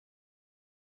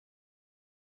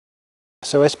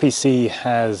So SPC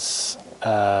has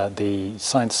the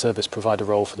science service provider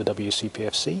role for the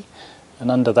WCPFC, and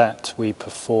under that we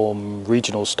perform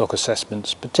regional stock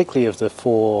assessments, particularly of the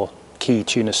 4 key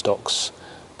tuna stocks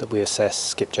that we assess: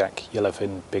 skipjack,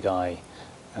 yellowfin, big eye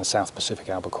and South Pacific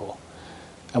albacore.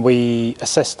 And we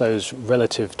assess those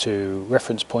relative to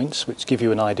reference points, which give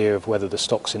you an idea of whether the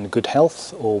stock's in good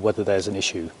health or whether there's an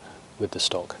issue with the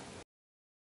stock.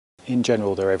 In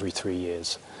general, they're every 3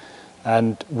 years.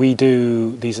 And we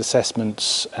do these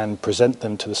assessments and present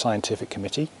them to the scientific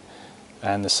committee,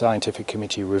 and the scientific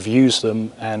committee reviews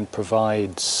them and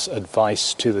provides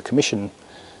advice to the commission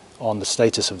on the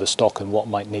status of the stock and what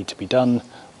might need to be done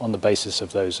on the basis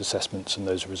of those assessments and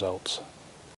those results.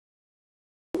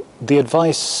 The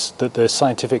advice that the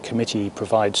scientific committee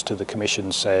provides to the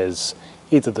commission says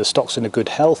either the stock's in a good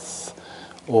health,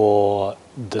 or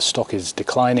the stock is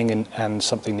declining and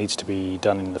something needs to be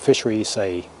done in the fishery,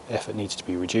 say effort needs to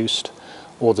be reduced,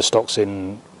 or the stock's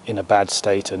in a bad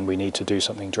state and we need to do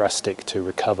something drastic to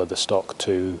recover the stock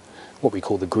to what we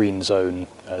call the green zone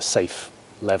safe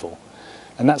level.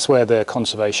 And that's where the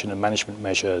conservation and management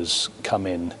measures come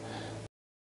in.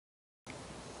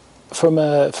 From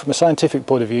a scientific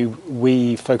point of view,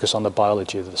 we focus on the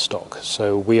biology of the stock.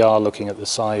 So we are looking at the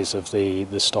size of the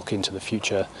stock into the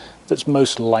future that's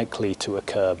most likely to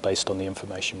occur based on the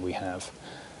information we have.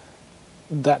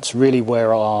 That's really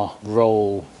where our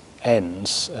role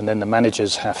ends, and then the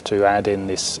managers have to add in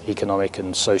this economic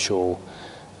and social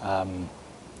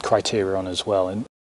criterion as well. And